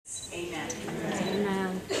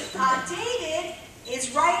David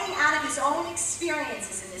is writing out of his own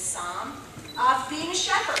experiences in this psalm of being a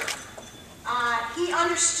shepherd. He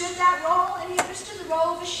understood that role, and he understood the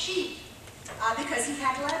role of a sheep because he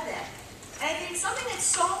had led them. And I think something that's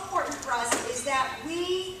so important for us is that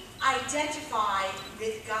we identify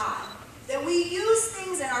with God, that we use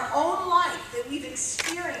things in our own life that we've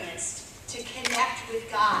experienced to connect with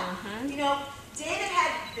God. You know, David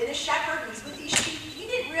had been a shepherd, he's with these sheep. He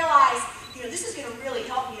didn't realize, you know, this is going to really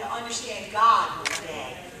help me to understand God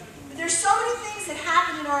today. But there's so many things that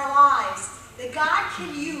happen in our lives that God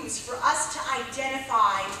can use for us to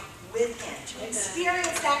identify with Him, to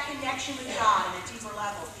experience that connection with God on a deeper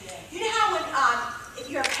level. You know how when, if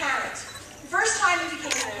you're a parent, the first time you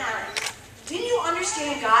became a parent, didn't you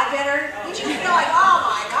understand God better? Didn't you feel like, oh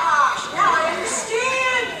my gosh, now I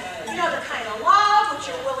understand, you know, the kind of love, what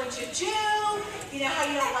you're willing to do, you know, how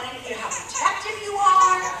you don't want to, you know, how protective you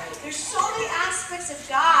are. There's so many aspects of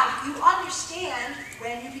God you understand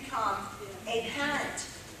when you become a parent.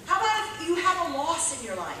 How about if you have a loss in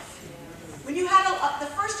your life? When you had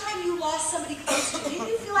the first time you lost somebody close to you, didn't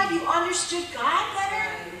you feel like you understood God better?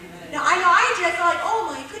 Now, I know I did. I felt like, oh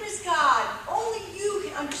my goodness, God, only you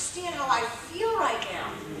can understand how I feel right now.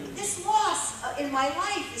 This loss in my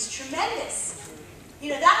life is tremendous. You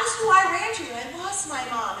know, that was who I ran to when I lost my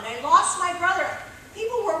mom and I lost my brother.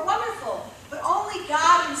 People were wonderful, but only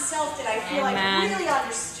God Himself did I feel like really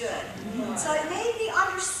understood. So it made me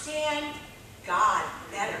understand God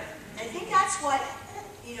better. And I think that's what,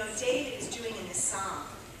 you know, David is doing in this psalm.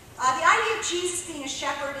 The idea of Jesus being a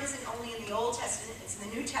shepherd isn't only in the Old Testament, it's in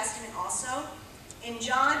the New Testament also. In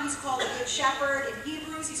John, He's called a good shepherd. In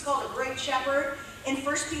Hebrews, He's called a great shepherd. In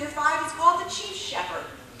 1 Peter 5, He's called the chief shepherd.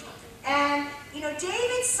 And, you know,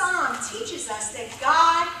 David's psalm teaches us that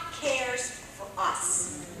God cares for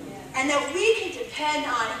us. And that we can depend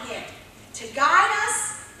on Him to guide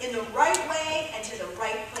us in the right way and to the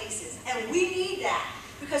right places. And we need that.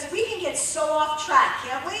 Because we can get so off track,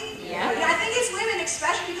 can't we? Yeah. And I think as women,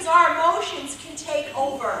 especially because our emotions can take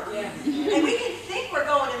over. Yeah. And we can think we're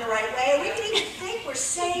going in the right way, and we can even think we're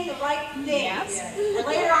saying the right things. Yeah. And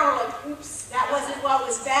later on we're like, oops, that wasn't what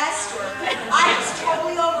was best, or I was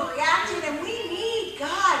totally overreacting. And we need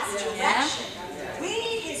God's direction. We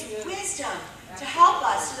need His wisdom to help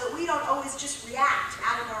us so that we don't always just react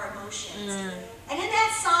out of our emotions. And in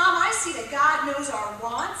that psalm, I see that God knows our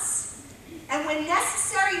wants. And when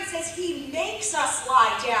necessary, it says He makes us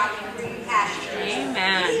lie down in green pastures.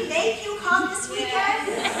 Amen. Did He make you come this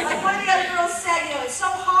weekend? Like one of the other girls said, you know, it's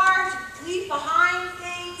so hard to leave behind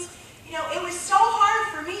things. You know, it was so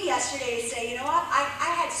hard for me yesterday to say, you know what,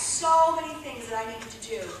 I had so many things that I needed to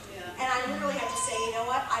do. And I literally had to say, you know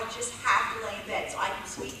what, I just have to lay in bed so I can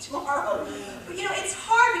speak tomorrow. But you know, it's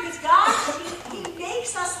hard because God, He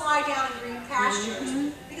makes us lie down in green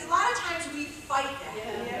pastures. Because a lot of times we fight that.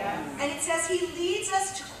 And it says He leads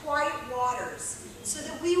us to quiet waters so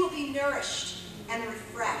that we will be nourished and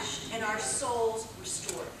refreshed and our souls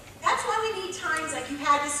restored. That's why we need times like you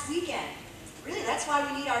had this weekend. Really, that's why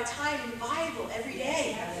we need our time in the Bible every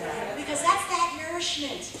day. Because that's that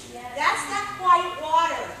nourishment. That's that quiet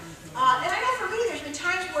water. And I know for me, there's been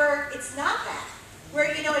times where it's not that.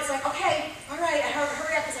 Where, you know, it's like, okay, all right, I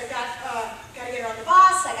hurry up because I've got to get on the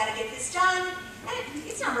bus, I got to get this done. And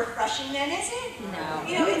it's not refreshing then, is it? No.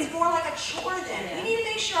 You know, it's more like a chore then. We need to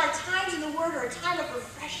make sure our times in the Word are a time of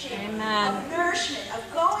refreshing, of nourishment, of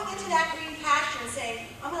going into that green pasture and saying,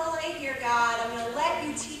 I'm going to lay here, God. I'm going to let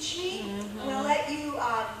You teach me. I'm going to let You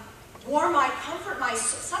warm my comfort, my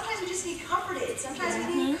soul. Sometimes we just need comforted. Sometimes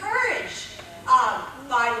we need encouraged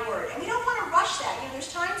by the Word. And we don't want to rush that. You know,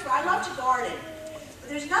 there's times where I love to garden.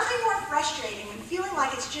 There's nothing more frustrating than feeling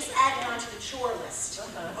like it's just added onto the chore list.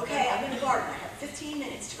 Okay, I'm going to garden. I have 15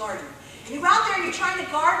 minutes to garden. And you're out there and you're trying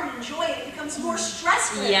to garden and enjoy it. It becomes more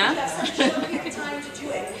stressful if you have such a short period of time to do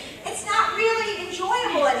it. It's not really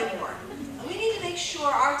enjoyable anymore. And we need to make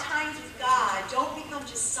sure our times with God don't become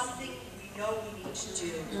just something we know we need to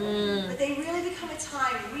do. But they really become a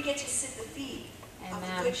time where we get to sit at the feet of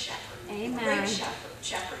the Good Shepherd, the great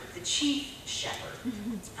shepherd, the chief shepherd.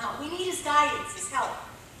 We need His guidance, His help,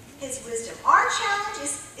 His wisdom. Our challenge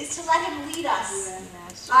is to let Him lead us,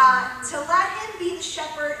 to let Him be the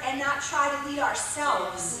shepherd and not try to lead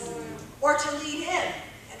ourselves or to lead Him.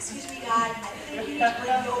 Excuse me, God, I think you need to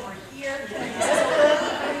bring me over here. There's a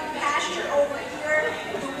little green pasture over here.